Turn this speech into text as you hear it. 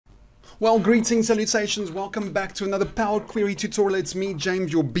Well, greetings, salutations, welcome back to another Power Query tutorial. It's me,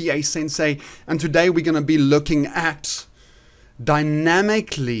 James, your BA Sensei, and today we're going to be looking at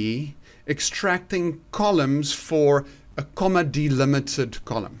dynamically extracting columns for a comma delimited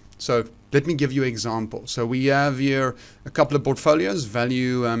column. So let me give you an example. So we have here a couple of portfolios,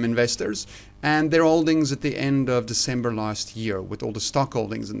 value investors, and their holdings at the end of December last year with all the stock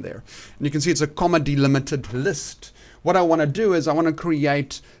holdings in there. And you can see it's a comma delimited list. What I want to do is I want to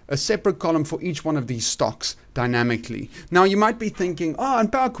create a separate column for each one of these stocks dynamically. Now you might be thinking, oh, in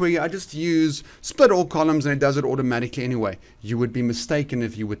Power Query I just use split all columns and it does it automatically anyway. You would be mistaken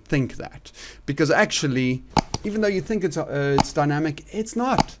if you would think that, because actually, even though you think it's dynamic, it's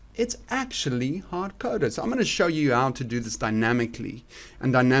not. It's actually hard-coded. So I'm going to show you how to do this dynamically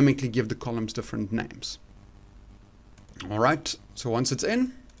and dynamically give the columns different names. All right, so once it's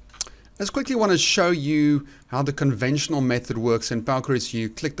in, I just quickly want to show you how the conventional method works in Power Query. So you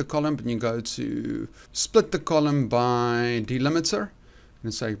click the column and you go to split the column by delimiter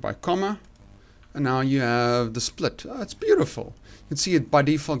and say by comma, and now you have the split. Oh, it's beautiful. You can see it by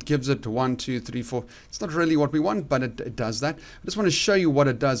default gives it 1, 2, 3, 4. It's not really what we want, but it does that. I just want to show you what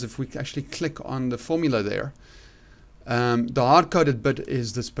it does if we actually click on the formula there. The hard-coded bit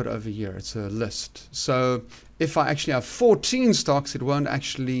is this bit over here. It's a list. So if I actually have 14 stocks, it won't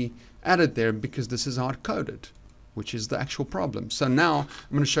actually add it there because this is hard-coded, which is the actual problem. So now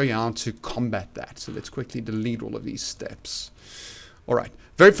I'm going to show you how to combat that. So let's quickly delete all of these steps. All right,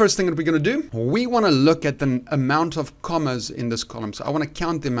 very first thing that we're going to do, we want to look at the amount of commas in this column. So I want to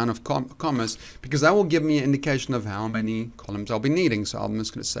count the amount of commas because that will give me an indication of how many columns I'll be needing. So I'm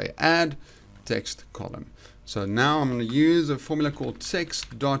just going to say add text column. So now I'm going to use a formula called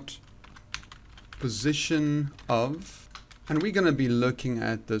text.position of, and we're going to be looking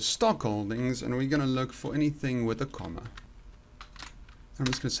at the stock holdings, and we're going to look for anything with a comma. I'm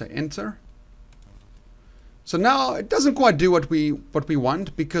just going to say enter. So now it doesn't quite do what we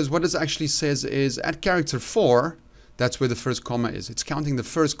want, because what it actually says is at character 4, that's where the first comma is. It's counting the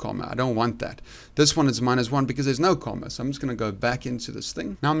first comma. I don't want that. This one is -1 because there's no comma. So I'm just going to go back into this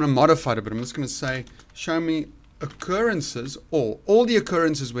thing. Now I'm going to modify it a bit. I'm just going to say show me occurrences, or all the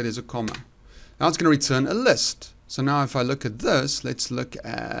occurrences where there's a comma. Now it's going to return a list. So now if I look at this, let's look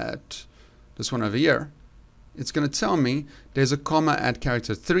at this one over here. It's going to tell me there's a comma at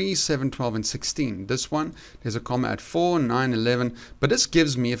character 3, 7, 12, and 16. This one, there's a comma at 4, 9, 11. But this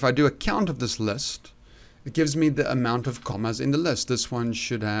gives me, if I do a count of this list, it gives me the amount of commas in the list. This one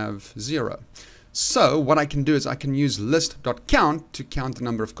should have 0. So what I can do is I can use list.count to count the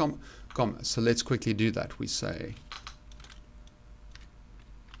number of commas. So let's quickly do that. We say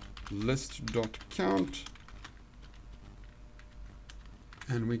list.count.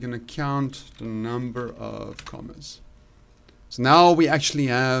 And we're going to count the number of commas. So now we actually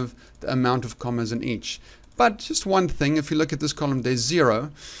have the amount of commas in each. But just one thing, if you look at this column, there's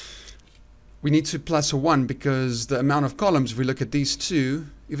 0. We need to plus a 1 because the amount of columns, if we look at these two,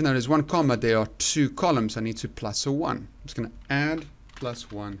 even though there's 1 comma, there are 2 columns. I need to plus a 1. I'm just going to add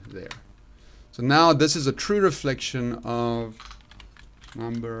 +1 there. So now this is a true reflection of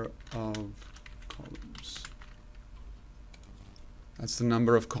number of columns. That's the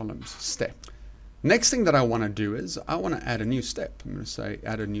number of columns step. Next thing that I want to do is I want to add a new step. I'm going to say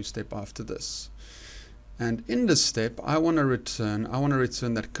add a new step after this. And in this step, I want to return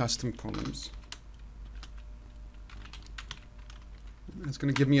that custom columns. It's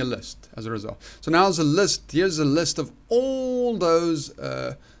going to give me a list as a result. So now as a list, here's a list of all those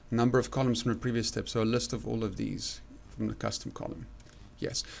number of columns from the previous step. So a list of all of these from the custom column.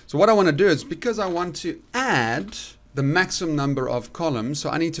 Yes. So what I want to do is, because I want to add the maximum number of columns, so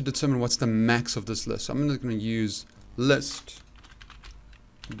I need to determine what's the max of this list. So I'm just going to use list.max.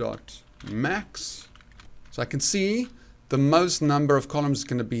 So I can see the most number of columns is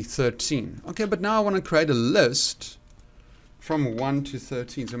going to be 13. Okay, but now I want to create a list from 1 to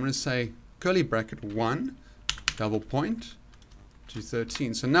 13. So I'm going to say curly bracket 1, double point, to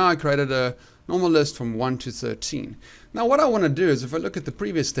 13. So now I created a normal list from 1 to 13. Now what I want to do is, if I look at the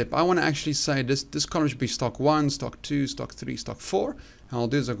previous step, I want to actually say this column should be stock 1, stock 2, stock 3, stock 4. And I'll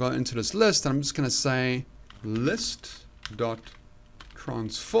do is I'll go into this list and I'm just going to say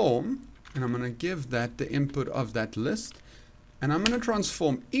list.transform, and I'm going to give that the input of that list, and I'm going to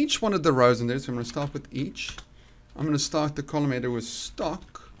transform each one of the rows in there. So I'm going to start with each. I'm going to start the column header with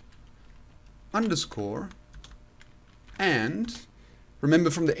stock underscore, and remember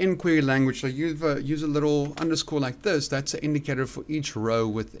from the inquiry language, I use a little underscore like this. That's an indicator for each row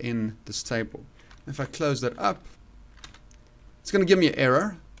within this table. If I close that up, it's going to give me an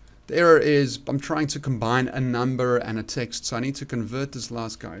error. The error is I'm trying to combine a number and a text. So I need to convert this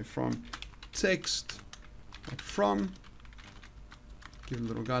last guy from text, from, give a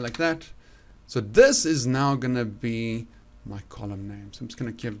little guy like that. So this is now going to be my column name. So I'm just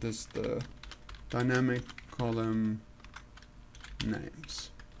going to give this the dynamic column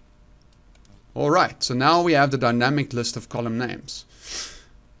names. All right, so now we have the dynamic list of column names.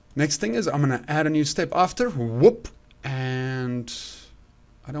 Next thing is I'm going to add a new step after, whoop, and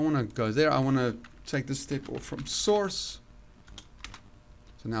I don't want to go there. I want to take this step off from source.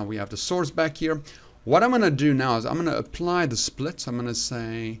 So now we have the source back here. What I'm going to do now is I'm going to apply the split. So I'm going to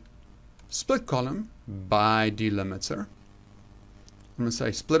say split column by delimiter. I'm going to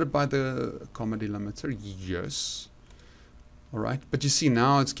say split it by the comma delimiter. Yes. All right. But you see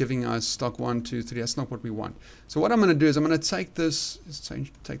now it's giving us stock 1, 2, 3. That's not what we want. So what I'm going to do is I'm going to take this,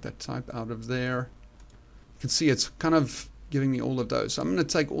 take that type out of there. You can see it's kind of giving me all of those. So I'm going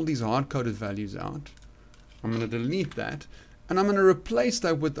to take all these hard-coded values out. I'm going to delete that. And I'm going to replace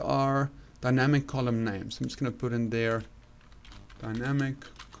that with our dynamic column names. I'm just going to put in there dynamic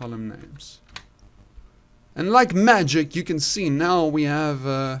column names. And like magic, you can see now we have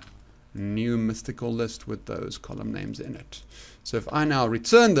a new mystical list with those column names in it. So if I now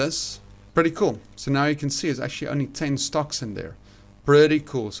return this, pretty cool. So now you can see it's actually only 10 stocks in there. Pretty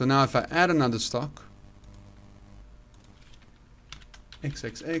cool. So now if I add another stock,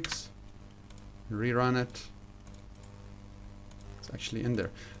 XXX, rerun it, it's actually in there.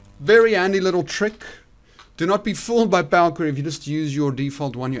 Very handy little trick. Do not be fooled by Power Query. If you just use your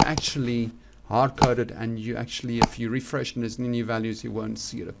default one, you actually hard-coded, and you actually, if you refresh and there's any new values, you won't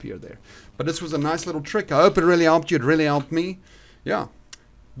see it appear there. But this was a nice little trick. I hope it really helped you. It really helped me. Yeah.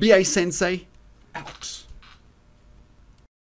 BA Sensei out.